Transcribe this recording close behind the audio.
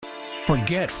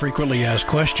Forget frequently asked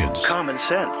questions. Common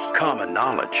sense, common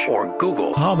knowledge, or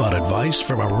Google. How about advice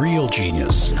from a real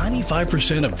genius?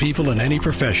 95% of people in any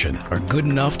profession are good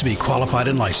enough to be qualified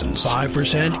and licensed.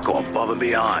 5% go above and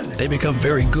beyond. They become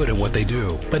very good at what they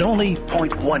do, but only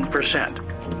 0.1%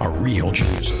 are real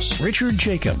geniuses. Richard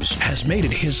Jacobs has made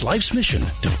it his life's mission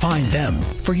to find them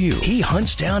for you. He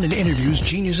hunts down and interviews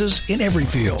geniuses in every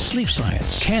field: sleep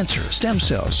science, cancer, stem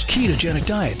cells, ketogenic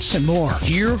diets, and more.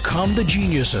 Here come the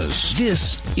geniuses.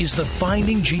 This is the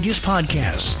Finding Genius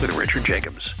Podcast with Richard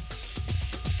Jacobs.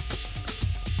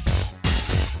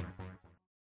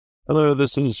 Hello,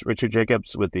 this is Richard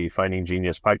Jacobs with the Finding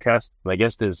Genius Podcast. My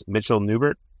guest is Mitchell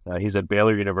Neubert. He's at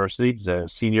Baylor University. He's a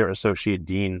Senior Associate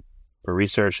Dean for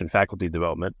Research and Faculty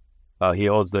Development. He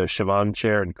holds the Chavon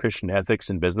Chair in Christian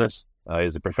Ethics and Business.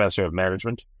 He's a professor of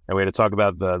management. And we're going to talk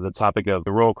about the topic of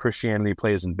the role Christianity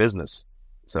plays in business.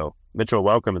 So, Mitchell,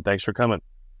 welcome and thanks for coming.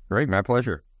 Great, my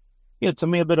pleasure. Yeah, tell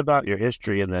me a bit about your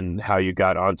history and then how you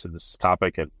got onto this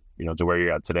topic and, to where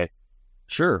you're at today.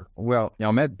 Sure. Well,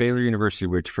 I'm at Baylor University,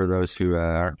 which for those who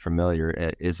aren't familiar,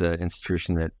 is an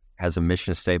institution that has a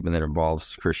mission statement that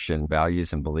involves Christian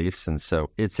values and beliefs. And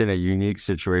so it's in a unique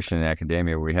situation in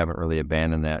academia where we haven't really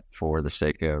abandoned that for the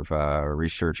sake of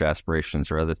research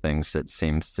aspirations or other things. That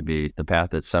seems to be the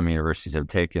path that some universities have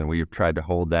taken. We've tried to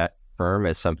hold that firm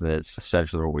as something that's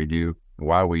essentially what we do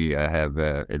while we have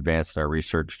advanced our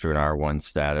research to an R1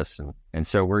 status. And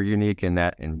so we're unique in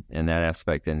that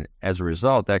aspect. And as a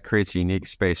result, that creates a unique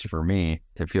space for me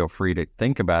to feel free to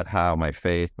think about how my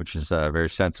faith, which is very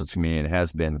central to me and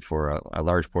has been for a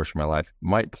large portion of my life,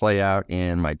 might play out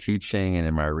in my teaching and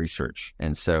in my research.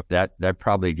 And so that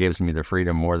probably gives me the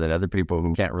freedom more than other people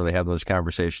who can't really have those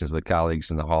conversations with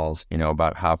colleagues in the halls,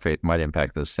 about how faith might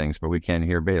impact those things. But we can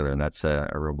here at Baylor, and that's a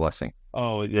real blessing.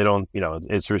 Oh,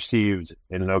 it's received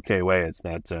in an okay way. It's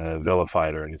not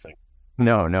vilified or anything.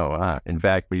 No. In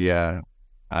fact,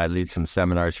 I lead some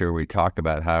seminars here where we talk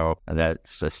about how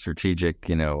that's a strategic,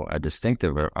 a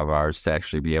distinctive of ours to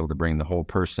actually be able to bring the whole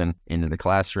person into the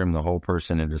classroom, the whole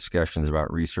person in discussions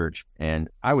about research. And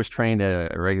I was trained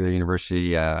at a regular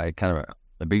university, a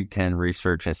Big Ten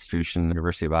research institution,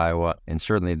 University of Iowa. And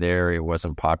certainly there, it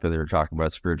wasn't popular to talk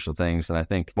about spiritual things. And I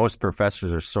think most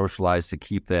professors are socialized to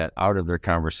keep that out of their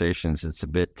conversations. It's a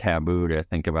bit taboo to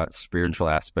think about spiritual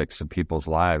aspects of people's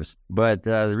lives. But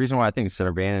the reason why I think it's an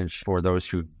advantage for those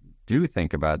who do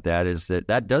think about that is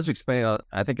that does explain,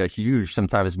 I think, a huge,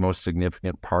 sometimes most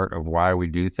significant part of why we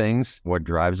do things, what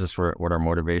drives us, what our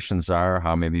motivations are,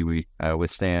 how maybe we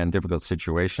withstand difficult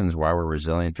situations, why we're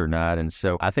resilient or not. And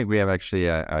so I think we have actually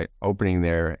a opening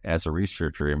there as a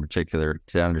researcher in particular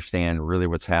to understand really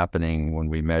what's happening when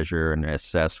we measure and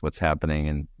assess what's happening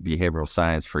in behavioral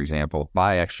science, for example,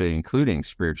 by actually including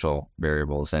spiritual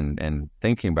variables and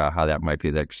thinking about how that might be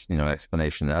the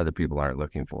explanation that other people aren't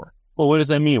looking for. Well, what does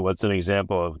that mean? What's an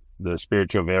example of the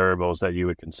spiritual variables that you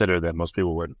would consider that most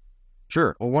people wouldn't?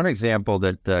 Sure. Well, one example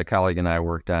that a colleague and I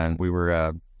worked on,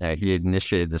 he had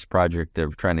initiated this project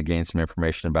of trying to gain some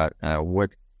information about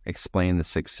what explained the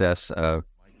success of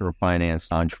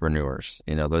microfinance entrepreneurs.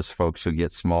 Those folks who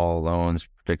get small loans,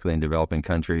 particularly in developing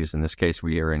countries. In this case,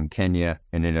 we are in Kenya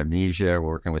and Indonesia. We're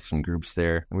working with some groups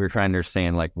there. And we were trying to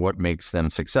understand what makes them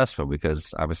successful,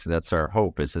 because obviously that's our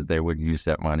hope, is that they would use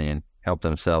that money and help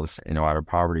themselves, out of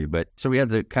poverty. But so we had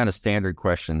the kind of standard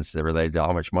questions that related to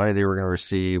how much money they were going to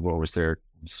receive, what was their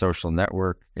social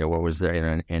network, what was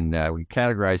there, and we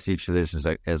categorized each of this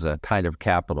as a kind of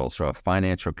capital. So a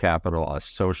financial capital, a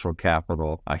social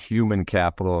capital, a human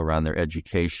capital around their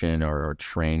education or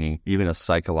training, even a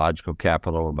psychological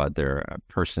capital about their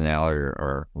personality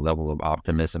or level of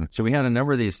optimism. So we had a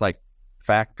number of these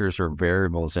factors or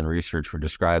variables in research were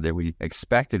described that we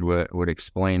expected would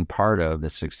explain part of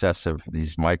the success of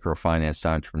these microfinance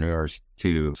entrepreneurs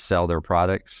to sell their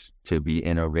products, to be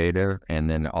innovative, and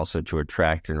then also to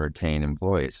attract and retain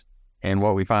employees. And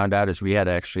what we found out is we had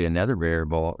actually another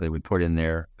variable that we put in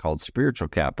there called spiritual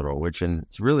capital, which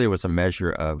really was a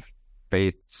measure of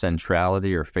faith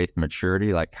centrality or faith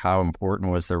maturity, like how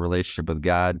important was their relationship with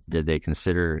God? Did they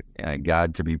consider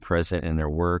God to be present in their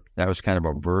work? That was kind of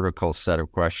a vertical set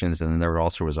of questions. And then there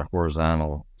also was a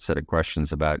horizontal set of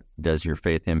questions about, does your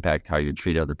faith impact how you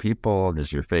treat other people?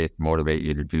 Does your faith motivate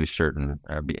you to do certain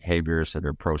behaviors that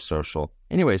are pro-social?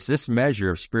 Anyways, this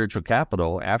measure of spiritual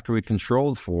capital, after we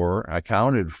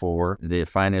accounted for the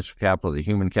financial capital, the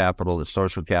human capital, the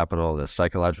social capital, the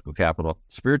psychological capital,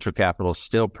 spiritual capital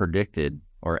still predicted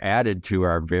or added to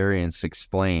our variance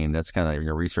explained. That's kind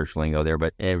of research lingo there.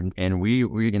 But and we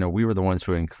were the ones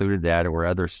who included that, where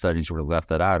other studies would have left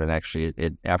that out. And actually,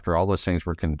 it after all those things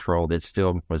were controlled, it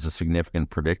still was a significant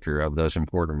predictor of those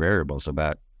important variables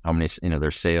about how many,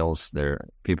 their sales, their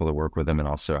people that work with them, and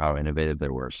also how innovative they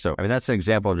were. So, I mean, that's an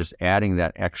example of just adding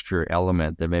that extra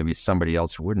element that maybe somebody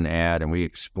else wouldn't add, and we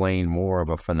explain more of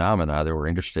a phenomena that we're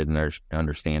interested in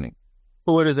understanding.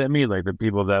 Well, what does that mean? Like the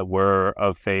people that were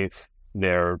of faith,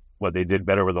 they did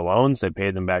better with the loans, they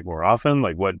paid them back more often?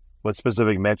 Like what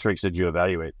specific metrics did you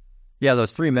evaluate? Yeah,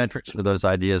 those three metrics were those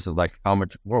ideas of like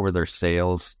what were their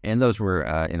sales, and those were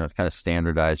kind of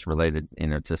standardized, related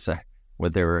to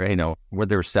what they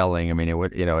were selling. I mean,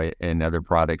 in other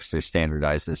products, they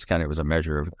standardized this kind of, it was a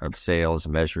measure of sales, a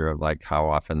measure of like how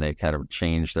often they kind of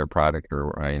changed their product,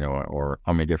 or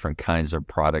how many different kinds of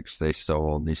products they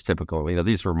sold. These typical,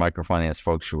 these were microfinance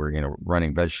folks who were,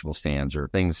 running vegetable stands or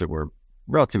things that were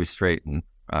relatively straight and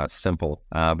simple,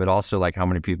 but also like how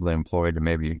many people they employed to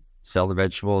maybe sell the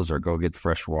vegetables or go get the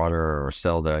fresh water or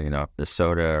sell the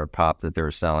soda or pop that they were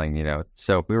selling,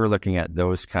 So we were looking at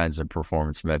those kinds of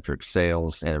performance metrics,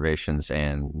 sales, innovations,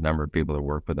 and number of people that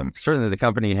work with them. Certainly the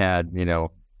company had,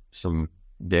 some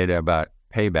data about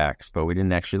paybacks, but we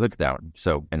didn't actually look at that one.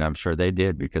 So, and I'm sure they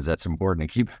did, because that's important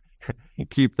to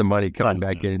keep the money coming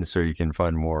back in so you can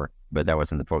fund more. But that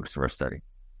wasn't the focus of our study.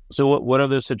 So what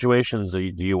other situations do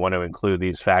you want to include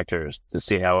these factors to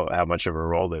see how much of a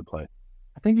role they play?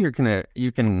 I think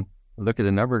you can look at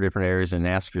a number of different areas and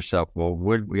ask yourself, well,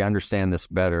 would we understand this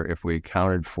better if we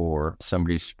accounted for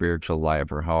somebody's spiritual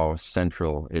life or how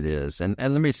central it is? And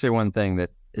let me say one thing,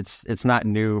 that it's not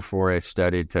new for a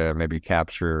study to maybe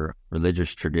capture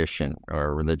religious tradition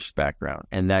or religious background.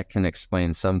 And that can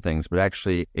explain some things, but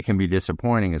actually it can be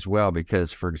disappointing as well,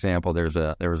 because, for example, there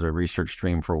was a research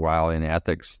stream for a while in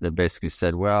ethics that basically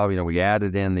said, well, we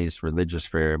added in these religious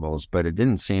variables, but it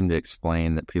didn't seem to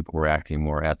explain that people were acting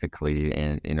more ethically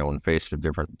and, in face of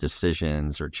different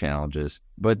decisions or challenges.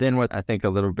 But then what I think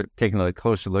taking a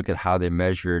closer look at how they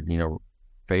measured,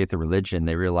 faith or religion,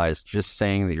 they realized just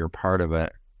saying that you're part of a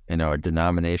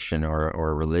denomination or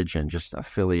a religion, just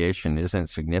affiliation, isn't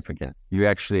significant. You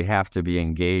actually have to be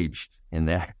engaged in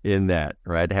that,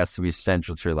 right? It has to be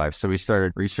central to your life. So we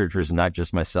started, researchers, not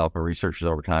just myself, but researchers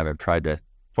over time, have tried to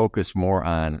focus more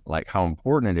on like how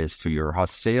important it is to you, or how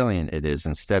salient it is,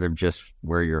 instead of just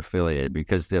where you're affiliated,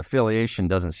 because the affiliation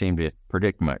doesn't seem to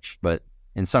predict much, but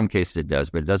in some cases it does,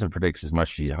 but it doesn't predict as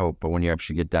much as you hope. But when you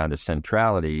actually get down to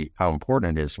centrality, how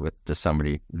important it is to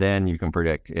somebody, then you can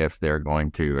predict if they're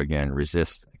going to, again,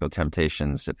 resist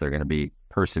temptations, if they're going to be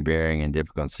persevering in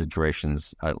difficult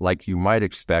situations, like you might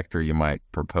expect or you might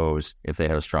propose. If they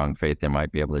have a strong faith, they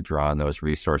might be able to draw on those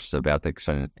resources of ethics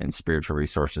and spiritual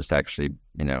resources to actually,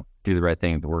 do the right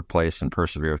thing at the workplace and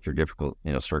persevere through difficult,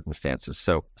 circumstances.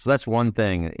 So that's one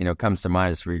thing, comes to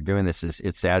mind as we're doing this, is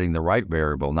it's adding the right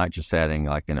variable, not just adding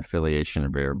like an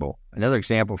affiliation variable. Another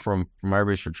example from my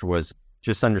research was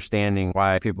just understanding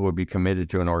why people would be committed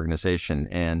to an organization.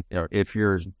 And if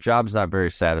your job's not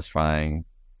very satisfying,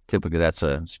 typically that's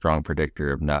a strong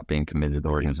predictor of not being committed to the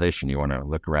organization. You want to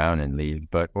look around and leave.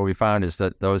 But what we found is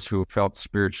that those who felt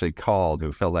spiritually called,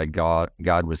 who felt like God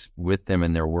was with them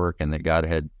in their work, and that God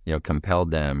had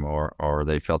compelled them, or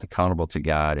they felt accountable to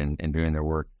God in doing their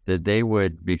work, that they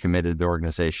would be committed to the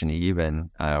organization even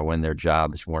when their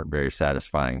jobs weren't very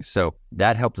satisfying. So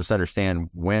that helped us understand,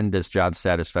 when does job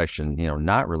satisfaction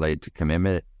not relate to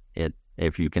commitment.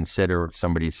 If you consider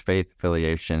somebody's faith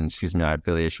affiliation, not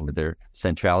affiliation, with their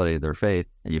centrality of their faith,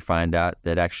 you find out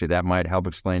that actually that might help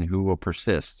explain who will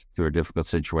persist through a difficult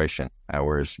situation,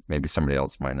 whereas maybe somebody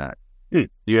else might not. Do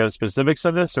you have specifics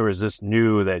of this, or is this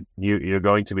new that you're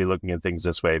going to be looking at things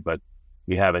this way, but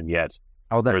you haven't yet?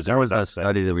 Oh, there was a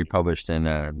study that we published in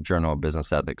a Journal of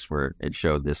Business Ethics where it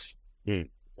showed this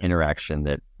interaction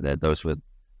that those with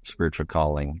spiritual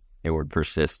calling, it would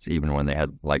persist even when they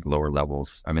had like lower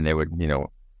levels. I mean, they would,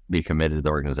 be committed to the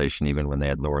organization even when they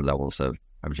had lower levels of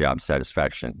job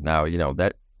satisfaction. Now,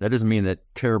 that doesn't mean that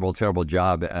terrible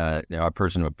job, a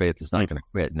person with faith is not going to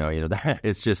quit. No,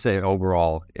 it's just say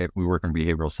overall, if we work in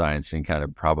behavioral science and kind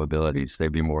of probabilities,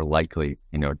 they'd be more likely,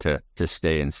 to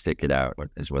stay and stick it out,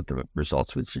 is what the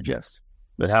results would suggest.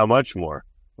 But how much more?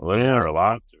 A little or a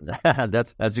lot?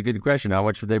 That's a good question. How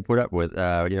much would they put up with?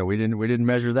 We didn't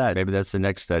measure that. Maybe that's the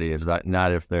next study. Is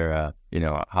not if they're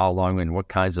how long and what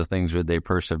kinds of things would they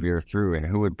persevere through, and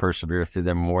who would persevere through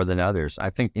them more than others.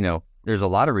 I think there's a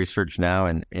lot of research now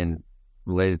in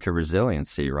related to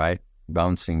resiliency, right?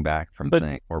 bouncing back from But,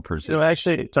 things or persisting.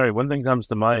 Actually, sorry, one thing comes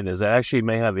to mind is that actually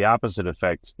may have the opposite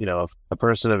effect. If a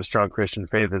person of a strong Christian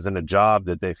faith is in a job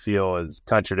that they feel is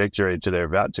contradictory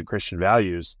to to Christian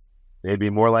values, they'd be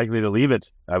more likely to leave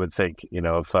it, I would think,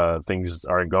 if things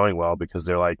aren't going well, because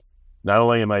they're like, not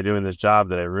only am I doing this job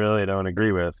that I really don't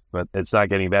agree with, but it's not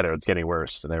getting better, it's getting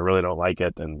worse, and I really don't like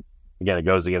it. And again, it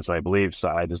goes against my beliefs, so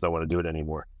I just don't want to do it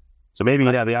anymore. So maybe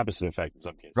you'd have the opposite effect in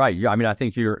some cases. Right. Yeah. I mean, I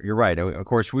think you're right. Of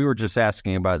course, we were just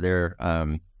asking about their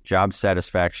job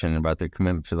satisfaction, about their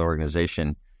commitment to the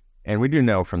organization. And we do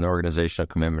know from the organizational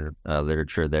commitment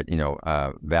literature that,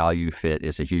 value fit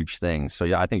is a huge thing. So,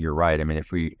 yeah, I think you're right. I mean,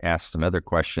 if we ask some other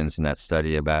questions in that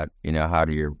study about, how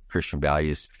do your Christian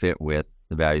values fit with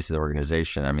the values of the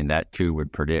organization, I mean, that too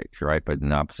would predict, right? But in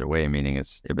the opposite way, meaning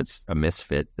if it's a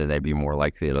misfit, then they'd be more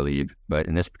likely to leave. But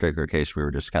in this particular case, we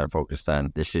were just kind of focused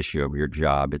on this issue of your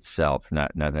job itself,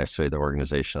 not necessarily the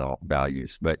organizational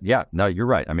values. But yeah, no, you're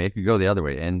right. I mean, it could go the other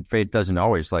way. And faith doesn't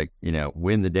always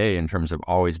win the day in terms of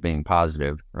always being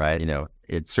positive, right?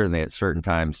 It certainly at certain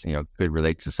times, could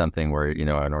relate to something where,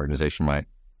 an organization might,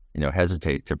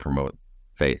 hesitate to promote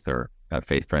faith or a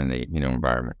faith-friendly,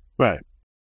 environment. Right.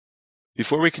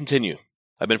 Before we continue,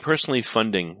 I've been personally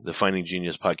funding the Finding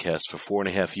Genius podcast for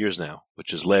 4.5 years now,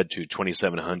 which has led to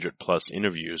 2,700 plus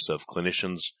interviews of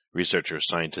clinicians, researchers,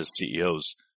 scientists,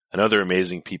 CEOs, and other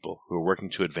amazing people who are working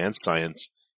to advance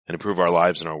science and improve our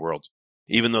lives and our world.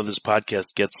 Even though this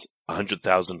podcast gets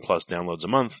 100,000 plus downloads a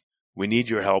month, we need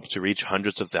your help to reach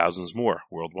hundreds of thousands more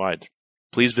worldwide.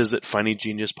 Please visit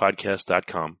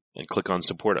findinggeniuspodcast.com and click on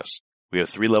Support Us. We have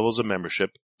 3 levels of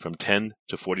membership from $10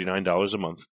 to $49 a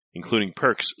month, including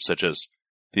perks such as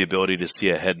the ability to see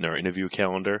ahead in our interview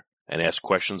calendar and ask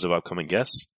questions of upcoming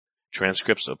guests,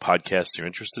 transcripts of podcasts you're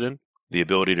interested in, the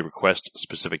ability to request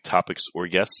specific topics or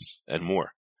guests, and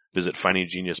more. Visit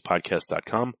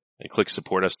findinggeniuspodcast.com and click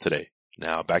Support Us today.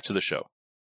 Now, back to the show.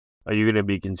 Are you going to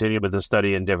be continuing with the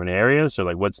study in different areas?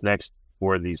 Or what's next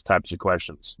for these types of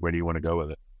questions? Where do you want to go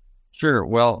with it? Sure.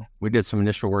 Well, we did some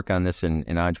initial work on this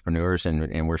in entrepreneurs,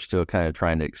 and we're still kind of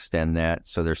trying to extend that.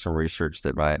 So there's some research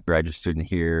that my graduate student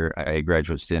here, a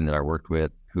graduate student that I worked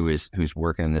with, who's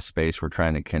working in this space. We're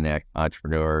trying to connect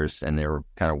entrepreneurs and their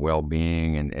kind of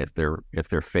well-being, and if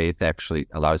their faith actually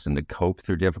allows them to cope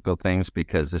through difficult things,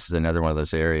 because this is another one of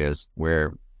those areas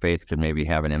where faith could maybe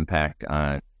have an impact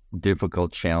on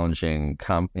difficult, challenging,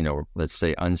 let's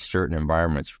say uncertain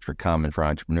environments which are common for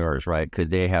entrepreneurs, right? Could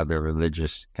they have their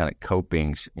religious kind of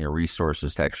coping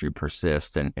resources to actually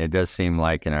persist? And it does seem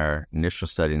like in our initial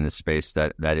study in this space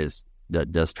that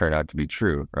does turn out to be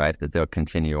true, right? That they'll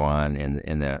continue on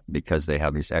because they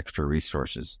have these extra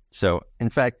resources. So in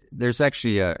fact, there's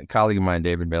actually a colleague of mine,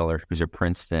 David Miller, who's at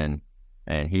Princeton,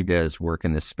 and he does work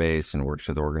in this space and works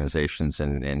with organizations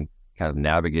and kind of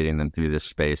navigating them through this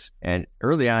space. And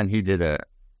early on, he did a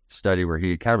study where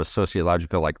he kind of a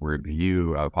sociological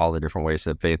review of all the different ways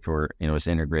that faith was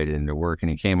integrated into work. And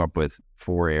he came up with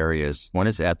 4 areas. One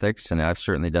is ethics. And I've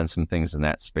certainly done some things in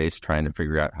that space, trying to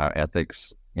figure out how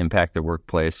ethics impact the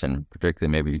workplace, and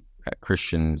particularly maybe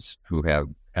Christians who have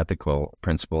ethical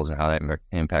principles and how that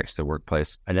impacts the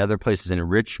workplace. Another place is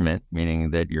enrichment,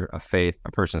 meaning that you're a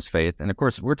person's faith. And of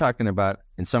course, we're talking about,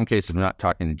 in some cases, we're not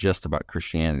talking just about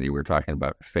Christianity. We're talking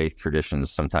about faith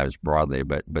traditions, sometimes broadly,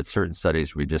 but certain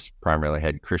studies, we just primarily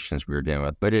had Christians we were dealing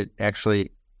with. But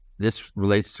this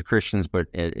relates to Christians, but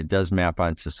it does map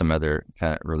onto some other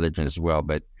kind of religion as well.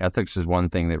 But ethics is one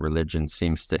thing that religion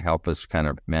seems to help us kind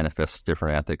of manifest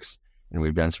different ethics. And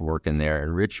we've done some work in there.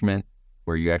 Enrichment,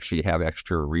 where you actually have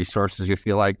extra resources, you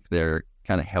feel like they're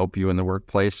kind of help you in the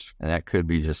workplace. And that could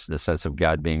be just the sense of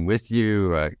God being with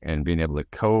you and being able to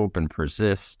cope and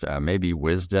persist, maybe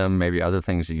wisdom, maybe other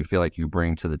things that you feel like you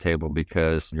bring to the table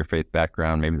because your faith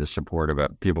background, maybe the support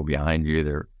of people behind you,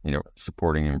 they're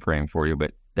supporting and praying for you.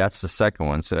 But that's the second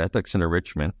one. So ethics and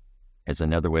enrichment is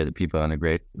another way that people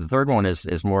integrate. The third one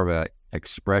is more of a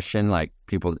expression, like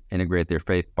people integrate their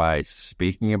faith by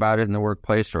speaking about it in the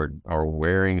workplace or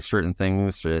wearing certain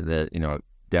things that,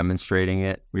 demonstrating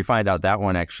it. We find out that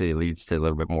one actually leads to a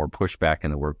little bit more pushback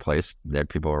in the workplace, that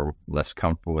people are less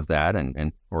comfortable with that.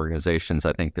 And organizations,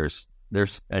 I think there's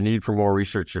a need for more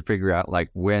research to figure out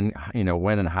when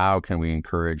and how can we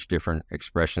encourage different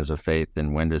expressions of faith,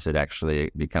 and when does it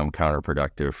actually become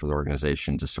counterproductive for the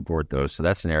organization to support those. So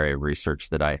that's an area of research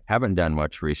that I haven't done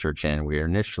much research in. We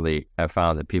initially have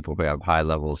found that people who have high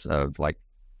levels of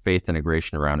faith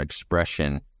integration around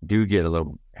expression do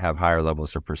have higher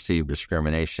levels of perceived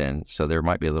discrimination. So there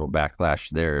might be a little backlash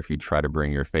there if you try to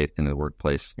bring your faith into the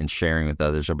workplace and sharing with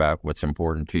others about what's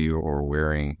important to you, or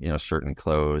wearing, certain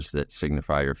clothes that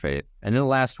signify your faith. And then the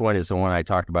last one is the one I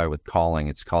talked about with calling.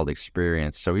 It's called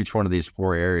experience. So each one of these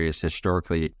 4 areas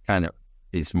historically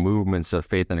these movements of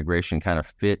faith integration kind of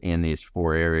fit in these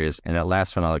 4 areas. And that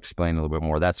last one I'll explain a little bit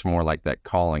more. That's more like that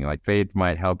calling. Like faith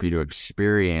might help you to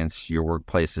experience your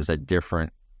workplaces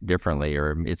differently,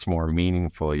 or it's more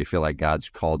meaningful. You feel like God's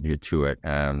called you to it.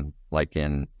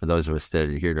 For those of us that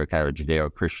adhere to a kind of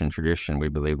Judeo-Christian tradition, we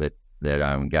believe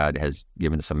that God has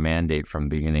given us a mandate from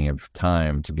the beginning of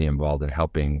time to be involved in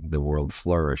helping the world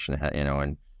flourish,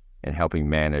 and helping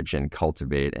manage and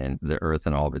cultivate and the earth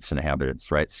and all of its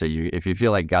inhabitants, right? So if you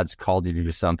feel like God's called you to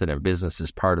do something and business is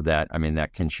part of that,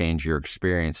 that can change your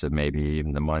experience of maybe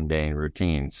even the mundane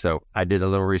routine. So I did a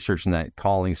little research in that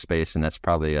calling space, and that's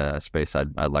probably a space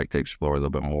I'd like to explore a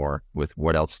little bit more with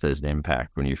what else does it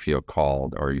impact when you feel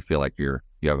called, or you feel like you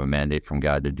have a mandate from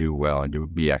God to do well and to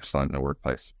be excellent in the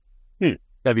workplace.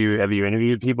 Have you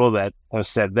interviewed people that have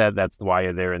said that's why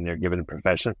you're there in their given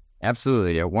profession?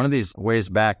 Absolutely. Yeah. One of these ways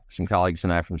back, some colleagues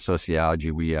and I from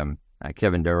sociology, we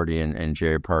Kevin Doherty and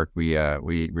Jerry Park, we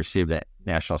received a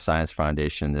National Science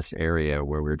Foundation in this area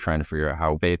where we were trying to figure out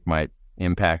how faith might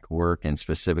impact work, and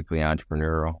specifically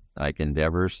entrepreneurial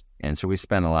endeavors. And so we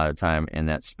spent a lot of time in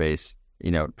that space,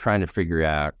 trying to figure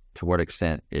out to what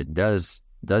extent it does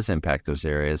impact those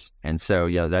areas. And so,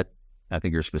 that, I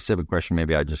think your specific question,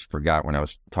 maybe I just forgot when I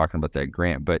was talking about that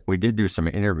grant, but we did do some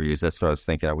interviews. That's what I was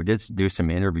thinking of. We did do some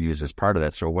interviews as part of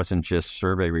that. So it wasn't just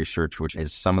survey research, which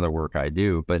is some of the work I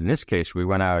do. But in this case, we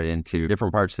went out into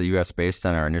different parts of the U.S. based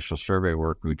on our initial survey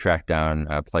work. We tracked down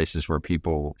places where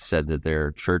people said that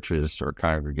their churches or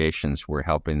congregations were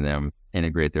helping them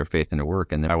integrate their faith into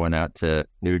work. And then I went out to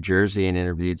New Jersey and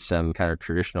interviewed some kind of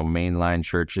traditional mainline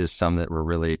churches, some that were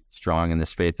really strong in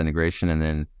this faith integration, and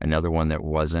then another one that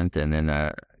wasn't. And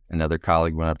then another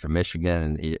colleague went up to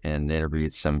Michigan and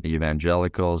interviewed some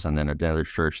evangelicals, and then another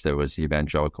church that was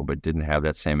evangelical but didn't have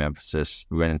that same emphasis.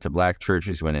 We went into Black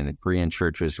churches, we went into Korean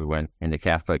churches, we went into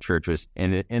Catholic churches.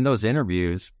 And in those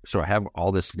interviews, so I have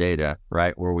all this data,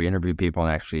 right, where we interview people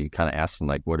and actually kind of ask them,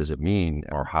 like, what does it mean?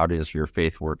 Or how does your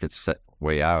faith work its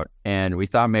way out? And we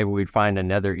thought maybe we'd find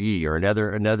another E or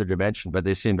another dimension, but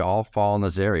they seem to all fall in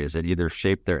those areas that either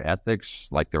shape their ethics,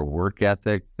 like their work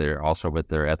ethic. They're also with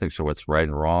their ethics of what's right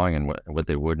and wrong, and what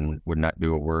they would not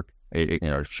do at work.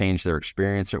 Change their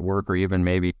experience at work, or even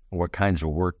maybe what kinds of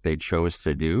work they chose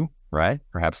to do, right?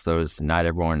 Perhaps not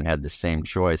everyone had the same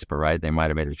choice, but right, they might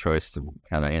have made a choice to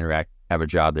kind of have a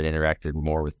job that interacted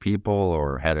more with people,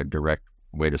 or had a direct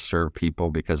way to serve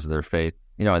people because of their faith.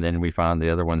 And then we found the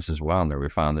other ones as well. And there we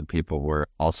found that people were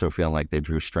also feeling like they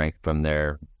drew strength from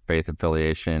their faith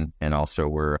affiliation, and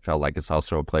also felt like it's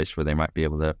also a place where they might be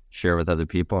able to share with other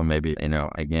people, and maybe,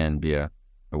 again, be a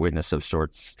witness of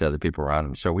sorts to other people around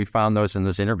them. So we found those in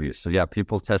those interviews. So yeah,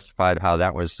 people testified how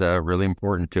that was really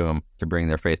important to them to bring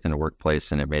their faith in the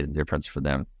workplace, and it made a difference for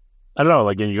them. I don't know,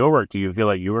 like in your work, do you feel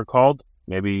like you were called?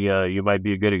 Maybe you might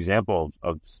be a good example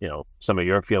of some of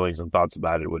your feelings and thoughts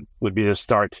about it would be the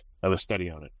start of a study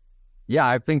on it. Yeah,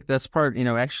 I think that's part,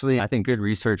 actually, I think good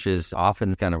research is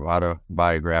often kind of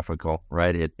autobiographical,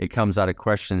 right? It comes out of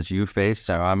questions you face.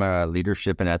 So I'm a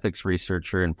leadership and ethics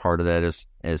researcher, and part of that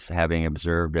is having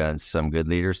observed some good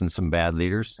leaders and some bad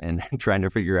leaders, and trying to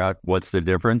figure out what's the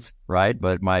difference, right?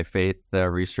 But my faith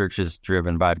research is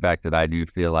driven by the fact that I do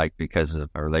feel like, because of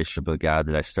a relationship with God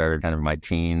that I started kind of in my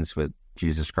teens with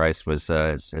Jesus Christ,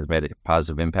 has made a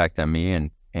positive impact on me,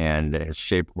 and has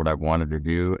shaped what I wanted to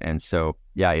do. And so,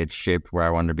 yeah, it shaped where I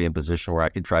wanted to be in a position where I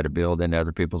could try to build into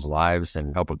other people's lives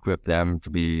and help equip them to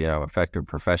be effective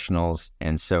professionals.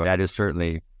 And so that is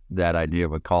certainly that idea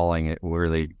of a calling. It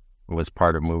really was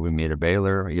part of moving me to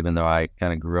Baylor, even though I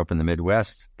kind of grew up in the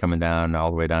Midwest, coming down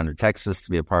all the way down to Texas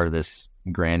to be a part of this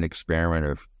grand experiment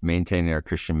of maintaining our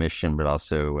Christian mission, but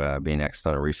also being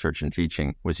excellent at research and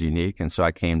teaching was unique. And so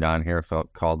I came down here,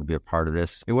 felt called to be a part of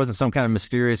this. It wasn't some kind of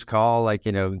mysterious call, like,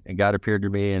 God appeared to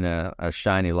me in a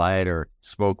shiny light or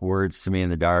spoke words to me in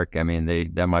the dark. I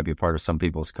mean, that might be part of some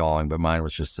people's calling, but mine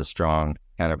was just a strong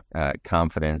kind of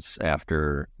confidence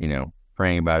after,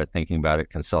 praying about it, thinking about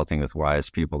it, consulting with wise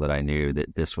people that I knew,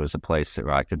 that this was a place where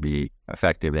I could be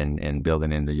effective in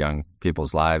building into young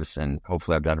people's lives. And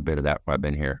hopefully I've done a bit of that while I've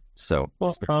been here. So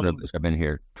I've been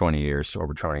here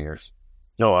over 20 years.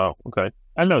 Oh, wow. Okay.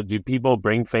 I don't know. Do people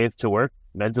bring faith to work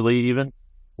mentally even?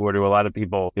 Or do a lot of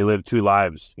people, they live two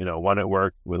lives, one at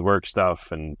work with work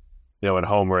stuff, and, at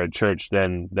home or at church,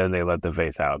 then they let the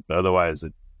faith out. But otherwise,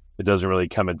 it doesn't really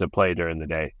come into play during the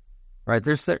day. Right.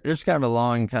 There's kind of a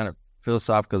long kind of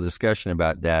philosophical discussion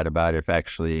about that, about if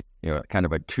actually, kind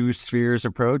of a two spheres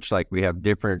approach, like we have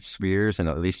different spheres and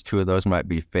at least two of those might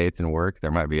be faith and work.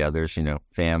 There might be others,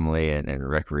 family and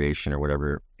recreation or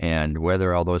whatever, and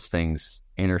whether all those things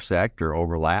intersect or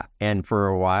overlap. And for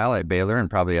a while at Baylor and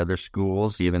probably other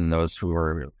schools, even those who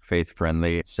are faith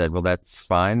friendly said, well, that's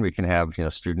fine. We can have,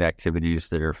 student activities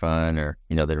that are fun or,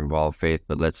 that involve faith,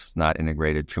 but let's not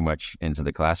integrate it too much into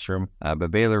the classroom. But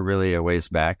Baylor really a ways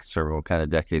back, several kind of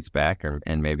decades back,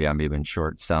 and maybe I'm even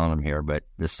short selling them here, but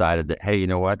decided that, hey, you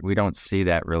know what? We don't see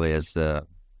that really as the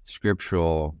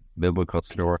scriptural biblical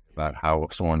story about how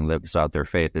someone lives out their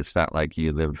faith. It's not like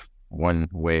you live one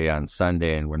way on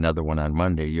Sunday and another one on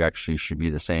Monday. You actually should be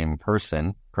the same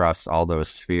person across all those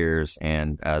spheres.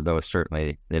 And though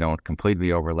certainly they don't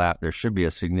completely overlap, there should be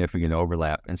a significant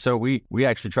overlap. And so we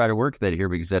actually try to work that here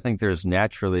because I think there's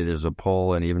a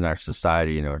pull in even our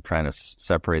society, trying to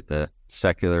separate the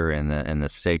secular and the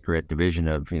sacred division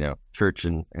of, church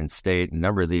and state, a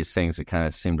number of these things that kind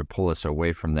of seem to pull us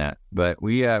away from that. But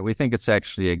we think it's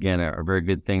actually, again, a very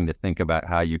good thing to think about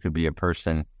how you could be a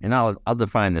person. And I'll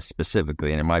define this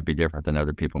specifically, and it might be different than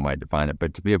other people might define it.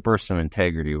 But to be a person of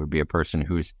integrity would be a person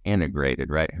who's integrated,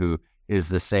 right? Who is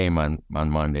the same on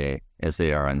Monday as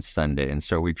they are on Sunday. And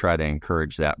so we try to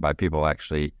encourage that by people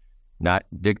actually not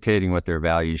dictating what their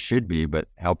values should be, but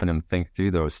helping them think through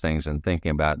those things and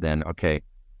thinking about then, okay,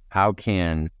 how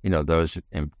can, those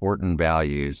important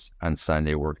values on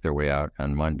Sunday work their way out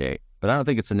on Monday? But I don't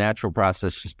think it's a natural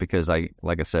process just because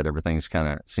like I said, everything's kind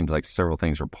of seems like several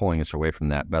things are pulling us away from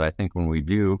that. But I think when we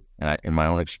do, and in my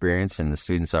own experience and the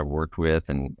students I've worked with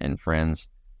and friends,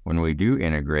 when we do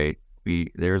integrate,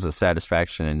 there's a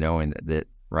satisfaction in knowing that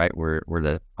right, we're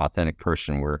the authentic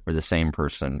person, we're the same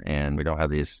person, and we don't have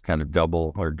these kind of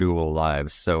double or dual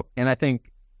lives. So, and I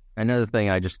think another thing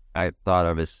I thought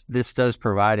of is this does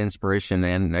provide inspiration.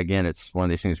 And again, it's one of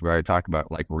these things we already talked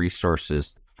about, like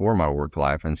resources for my work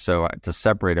life. And so to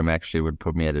separate them actually would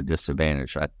put me at a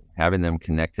disadvantage. Having them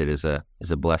connected is a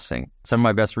blessing. Some of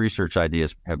my best research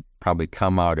ideas have probably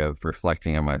come out of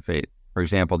reflecting on my faith. For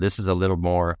example, this is a little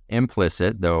more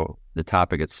implicit, though the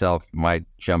topic itself might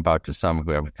jump out to some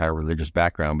who have a kind of religious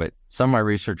background, but some of my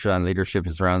research on leadership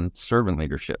is around servant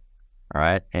leadership. All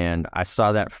right. And I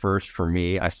saw that first for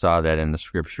me. I saw that in the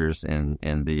scriptures and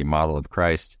the model of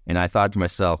Christ. And I thought to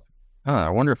myself, I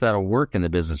wonder if that'll work in the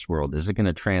business world. Is it going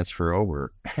to transfer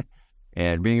over?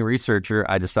 And being a researcher,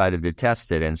 I decided to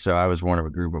test it. And so I was one of a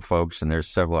group of folks, and there's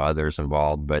several others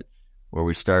involved, but where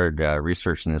we started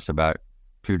researching this about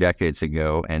 2 decades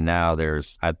ago. And now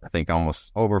there's, I think,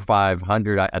 almost over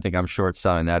 500, I think I'm short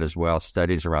selling that as well,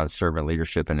 studies around servant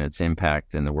leadership and its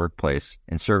impact in the workplace.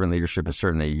 And servant leadership is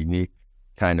certainly a unique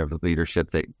kind of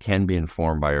leadership that can be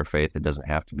informed by your faith. It doesn't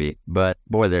have to be. But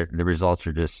boy, the results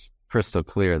are just crystal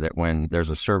clear that when there's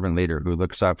a servant leader who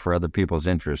looks out for other people's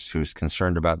interests, who's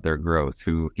concerned about their growth,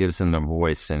 who gives them a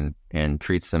voice and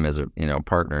treats them as a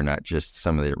partner, not just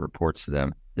somebody that reports to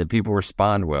them, that people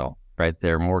respond well. Right?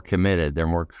 They're more committed, they're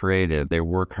more creative, they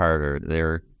work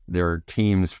harder, their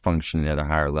teams function at a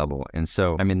higher level. And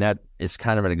so, that is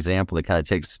kind of an example that kind of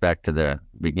takes us back to the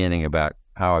beginning about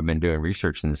how I've been doing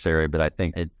research in this area. But I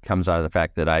think it comes out of the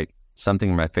fact that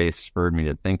something in my faith spurred me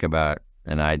to think about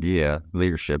an idea,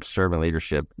 leadership, servant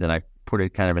leadership. Then I put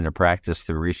it kind of into practice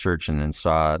through research and then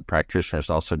saw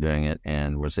practitioners also doing it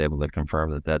and was able to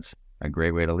confirm that that's a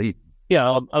great way to lead.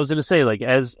 Yeah, I was going to say, like,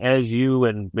 as you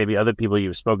and maybe other people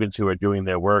you've spoken to are doing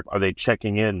their work, are they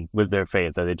checking in with their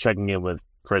faith? Are they checking in with,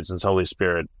 for instance, Holy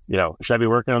Spirit? Should I be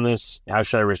working on this? How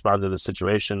should I respond to this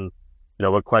situation?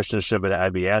 What questions should I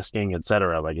be asking, et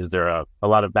cetera? Like, is there a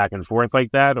lot of back and forth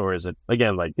like that? Or is it,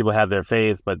 again, like people have their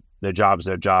faith, but their job's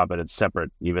their job and it's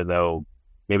separate, even though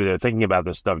maybe they're thinking about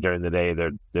this stuff during the day,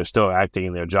 they're still acting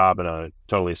in their job in a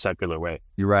totally secular way.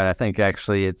 You're right. I think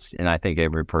actually and I think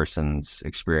every person's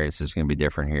experience is going to be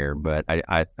different here. But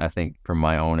I think from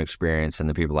my own experience and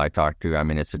the people I talk to,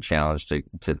 it's a challenge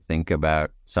to think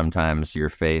about sometimes your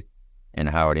faith and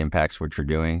how it impacts what you're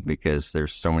doing, because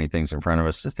there's so many things in front of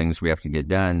us, the things we have to get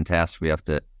done, tasks we have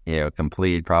to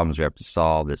complete, problems we have to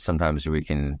solve, that sometimes we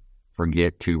can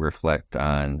forget to reflect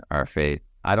on our faith.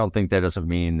 I don't think that doesn't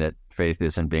mean that faith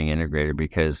isn't being integrated,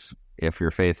 because if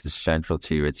your faith is central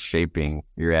to you, it's shaping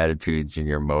your attitudes and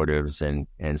your motives, and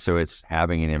so it's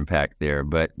having an impact there.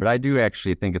 But I do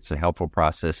actually think it's a helpful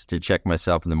process to check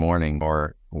myself in the morning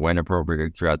or when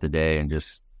appropriate throughout the day, and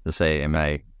just to say, am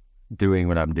I doing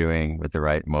what I'm doing with the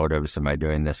right motives? Am I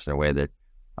doing this in a way that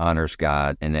honors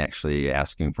God, and actually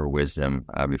asking for wisdom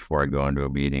before I go into a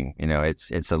meeting?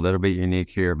 It's a little bit unique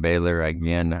here at Baylor.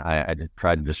 Again, I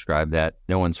try to describe that.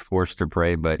 No one's forced to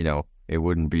pray, but, it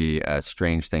wouldn't be a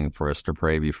strange thing for us to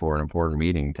pray before an important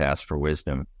meeting to ask for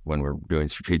wisdom when we're doing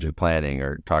strategic planning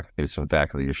or talking through some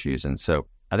faculty issues. And so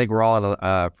I think we're all in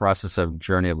a process of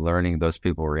journey of learning. Those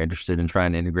people who are interested in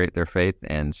trying to integrate their faith,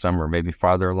 and some are maybe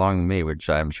farther along than me, which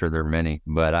I'm sure there are many.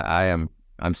 But I'm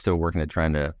still working at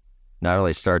trying to not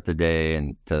only start the day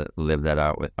and to live that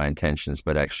out with my intentions,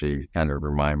 but actually kind of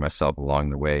remind myself along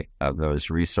the way of those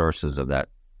resources, of that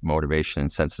motivation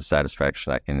and sense of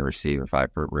satisfaction I can receive if I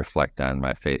reflect on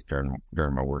my faith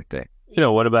during my workday.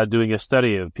 What about doing a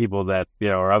study of people that,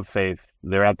 are of faith,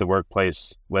 they're at the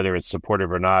workplace, whether it's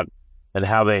supportive or not, and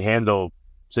how they handle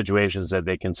situations that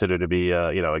they consider to be,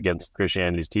 against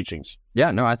Christianity's teachings?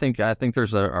 Yeah, no, I think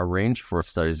there's a range for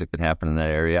studies that could happen in that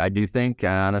area. I do think,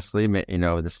 honestly,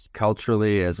 this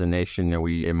culturally as a nation,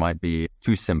 it might be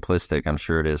too simplistic. I'm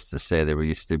sure it is to say that we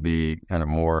used to be kind of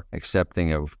more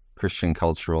accepting of Christian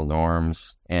cultural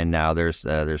norms, and now there's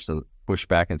a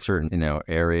pushback in certain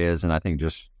areas. And I think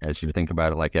just as you think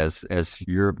about it, like as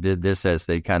Europe did this, as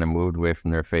they kind of moved away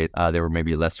from their faith, they were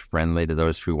maybe less friendly to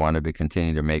those who wanted to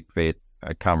continue to make faith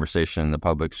a conversation in the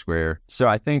public square. So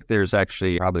I think there's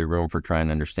actually probably room for trying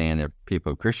to understand if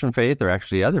people of Christian faith or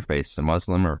actually other faiths, a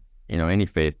Muslim or any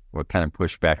faith, what kind of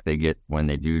pushback they get when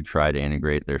they do try to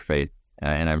integrate their faith.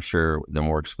 And I'm sure the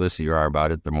more explicit you are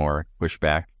about it, the more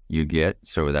pushback you get.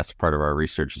 So that's part of our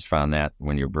research has found that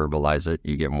when you verbalize it,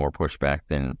 you get more pushback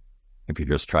than if you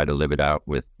just try to live it out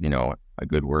with, a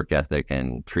good work ethic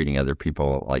and treating other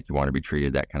people like you want to be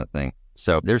treated, that kind of thing.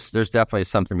 So there's definitely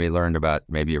something we learned about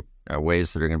maybe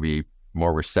ways that are going to be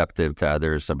more receptive to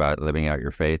others about living out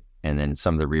your faith, and then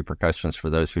some of the repercussions for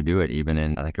those who do it, even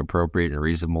in appropriate and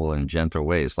reasonable and gentle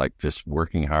ways, like just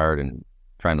working hard and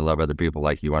trying to love other people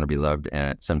like you want to be loved.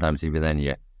 And sometimes even then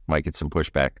you might get some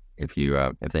pushback if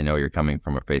they know you're coming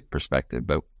from a faith perspective,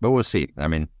 but we'll see. I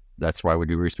mean, that's why we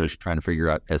do research, trying to figure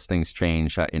out as things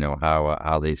change,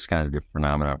 how these kind of different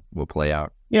phenomena will play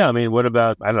out. Yeah, I mean, what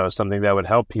about, something that would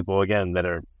help people, again, that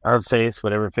are of faith,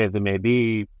 whatever faith it may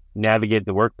be, navigate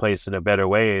the workplace in a better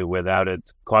way without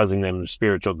it causing them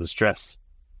spiritual distress?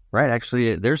 Right.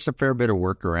 Actually, there's a fair bit of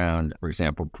work around, for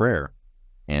example, prayer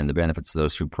and the benefits of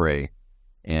those who pray.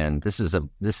 And this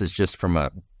is just from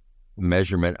a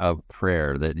measurement of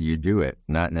prayer that you do it,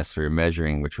 not necessarily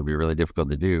measuring, which will be really difficult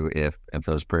to do if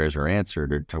those prayers are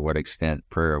answered, or to what extent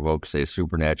prayer evokes a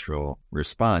supernatural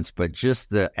response. But just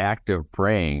the act of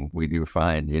praying, we do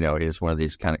find, is one of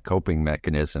these kind of coping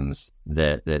mechanisms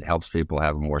that helps people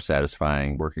have a more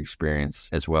satisfying work experience,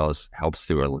 as well as helps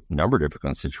through a number of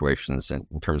difficult situations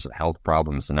in terms of health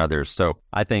problems and others. So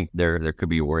I think there could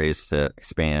be ways to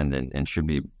expand and should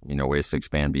be, ways to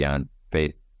expand beyond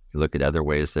faith. Look at other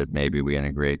ways that maybe we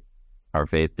integrate our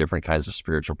faith, different kinds of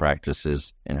spiritual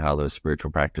practices, and how those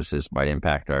spiritual practices might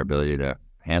impact our ability to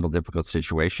handle difficult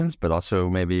situations, but also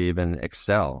maybe even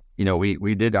excel.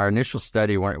 We did our initial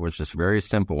study, it was just very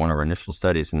simple. One of our initial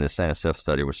studies in this NSF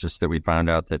study was just that we found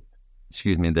out that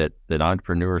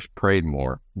entrepreneurs prayed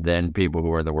more than people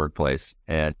who are in the workplace.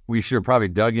 And we should have probably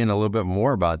dug in a little bit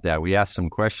more about that. We asked some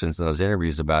questions in those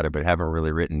interviews about it, but haven't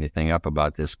really written anything up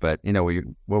about this. But,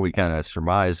 what we kind of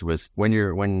surmised was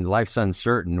when life's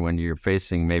uncertain, when you're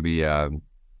facing maybe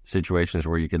situations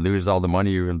where you could lose all the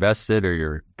money you invested, or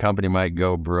your company might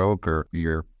go broke, or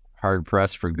you're hard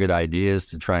pressed for good ideas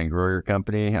to try and grow your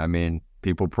company. I mean,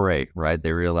 people pray, right?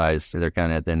 They realize they're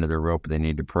kind of at the end of their rope, they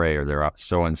need to pray, or they're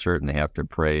so uncertain they have to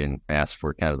pray and ask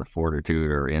for kind of the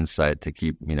fortitude or insight to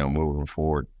keep, moving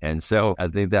forward. And so I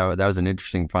think that was an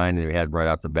interesting finding we had right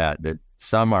off the bat, that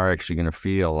some are actually going to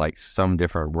feel like some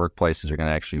different workplaces are going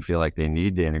to actually feel like they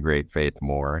need to integrate faith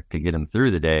more to get them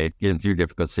through the day, get them through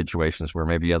difficult situations where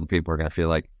maybe other people are going to feel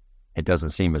like it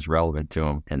doesn't seem as relevant to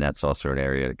them. And that's also an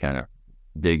area to kind of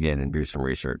dig in and do some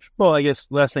research. Well, I guess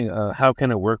last thing, how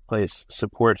can a workplace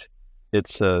support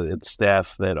its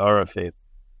staff that are of faith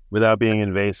without being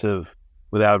invasive,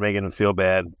 without making them feel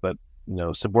bad, but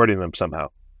supporting them somehow,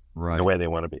 right, in the way they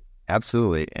want to be?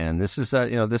 Absolutely. And this is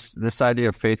this idea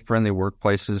of faith-friendly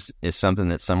workplaces is something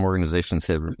that some organizations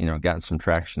have gotten some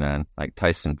traction on. Like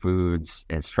Tyson Foods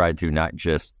has tried to not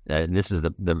just and this is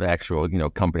the actual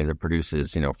company that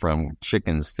produces from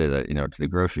chickens to the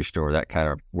grocery store, that kind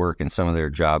of work. And some of their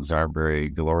jobs aren't very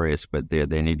glorious, but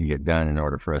they need to get done in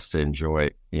order for us to enjoy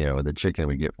the chicken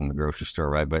we get from the grocery store,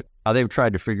 right? But they've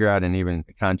tried to figure out, in even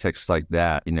contexts like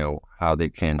that, how they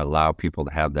can allow people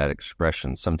to have that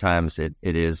expression. Sometimes it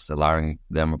is allowing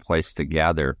them a place to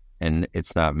gather and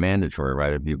it's not mandatory,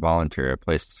 right? It'd be voluntary, a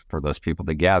place for those people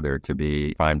to gather,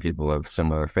 find people of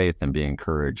similar faith and be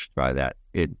encouraged by that.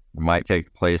 It might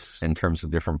take place in terms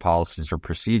of different policies or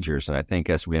procedures. And I think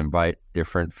as we invite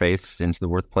different faiths into the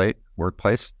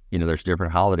workplace, there's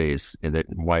different holidays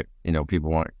that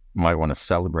people might want to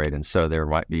celebrate. And so there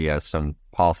might be some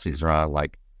policies around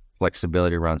like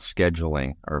flexibility around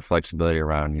scheduling or flexibility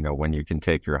around, when you can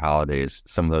take your holidays,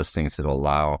 some of those things that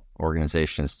allow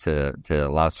organizations to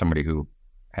allow somebody who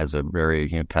has a very,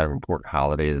 kind of important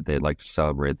holiday that they'd like to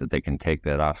celebrate, that they can take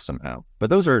that off somehow.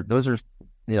 But those are,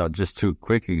 just two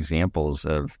quick examples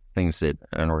of things that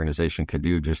an organization could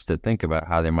do just to think about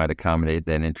how they might accommodate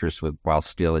that interest while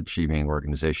still achieving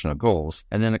organizational goals.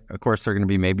 And then, of course, there are going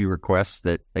to be maybe requests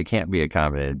that they can't be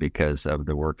accommodated because of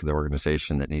the work of the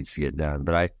organization that needs to get done.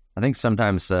 But I think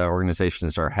sometimes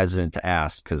organizations are hesitant to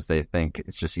ask because they think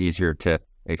it's just easier to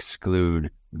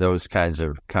exclude those kinds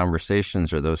of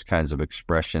conversations or those kinds of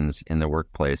expressions in the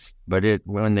workplace. But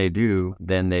when they do,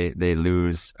 then they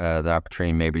lose the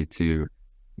opportunity maybe to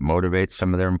motivate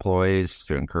some of their employees,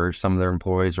 to encourage some of their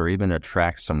employees, or even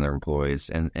attract some of their employees.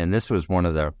 And this was one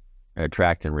of the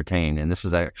attract and retain. And this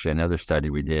was actually another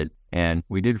study we did. And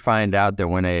we did find out that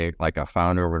when a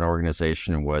founder of an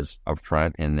organization was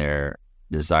upfront in their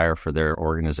desire for their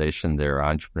organization, their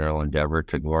entrepreneurial endeavor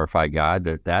to glorify God,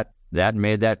 that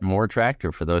made that more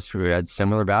attractive for those who had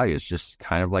similar values, just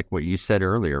kind of like what you said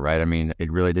earlier, right? I mean,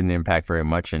 it really didn't impact very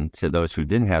much into those who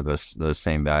didn't have those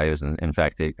same values. And in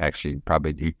fact, it actually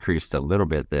probably decreased a little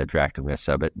bit the attractiveness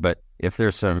of it. But if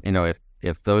there's some,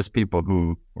 if those people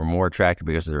who were more attractive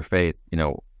because of their faith,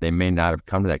 they may not have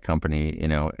come to that company,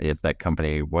 if that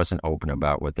company wasn't open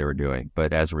about what they were doing.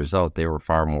 But as a result, they were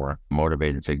far more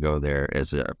motivated to go there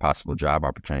as a possible job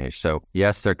opportunity. So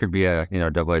yes, there could be a,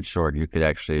 double-edged sword. You could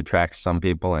actually attract some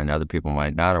people and other people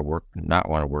might not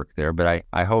want to work there. But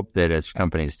I hope that as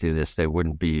companies do this, they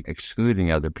wouldn't be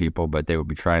excluding other people, but they would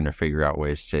be trying to figure out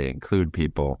ways to include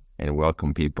people and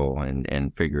welcome people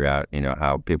and figure out,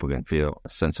 how people can feel a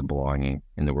sense of belonging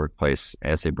in the workplace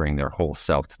as they bring their whole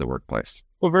self to the workplace.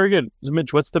 Well, very good. So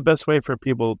Mitch, what's the best way for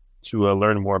people to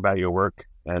learn more about your work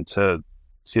and to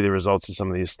see the results of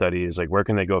some of these studies? Like, where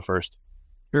can they go first?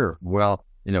 Sure. Well,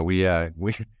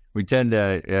 we tend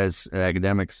to, as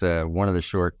academics, one of the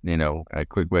short,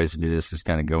 quick ways to do this is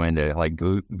kind of go into like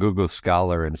Google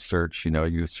Scholar and search.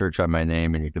 You search on my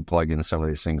name and you could plug in some of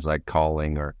these things like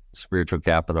calling or spiritual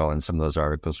capital, and some of those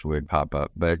articles would pop up.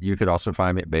 But you could also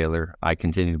find me at Baylor. I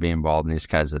continue to be involved in these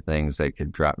kinds of things. They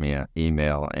could drop me an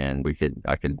email and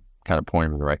I could kind of point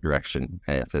them in the right direction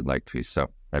if they'd like to. So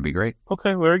that'd be great.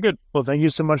 Okay, very good. Well, thank you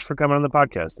so much for coming on the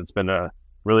podcast. It's been a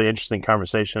really interesting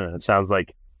conversation, and it sounds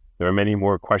like there are many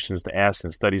more questions to ask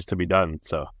and studies to be done.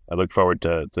 So I look forward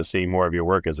to seeing more of your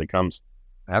work as it comes.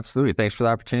 Absolutely. Thanks for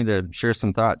the opportunity to share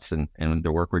some thoughts and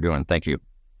the work we're doing. Thank you.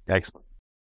 Excellent.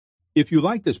 If you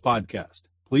like this podcast,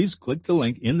 please click the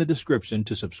link in the description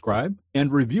to subscribe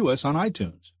and review us on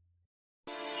iTunes.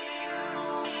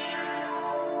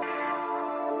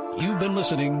 You've been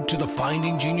listening to the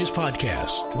Finding Genius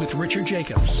podcast with Richard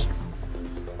Jacobs.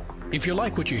 If you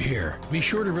like what you hear, be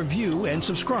sure to review and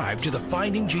subscribe to the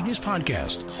Finding Genius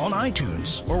podcast on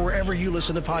iTunes or wherever you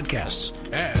listen to podcasts.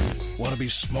 And want to be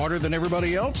smarter than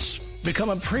everybody else?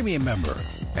 Become a premium member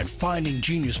at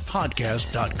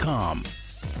findinggeniuspodcast.com.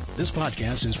 This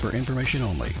podcast is for information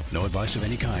only. No advice of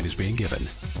any kind is being given.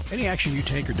 Any action you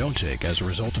take or don't take as a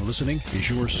result of listening is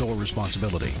your sole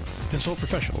responsibility. Consult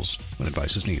professionals when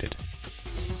advice is needed.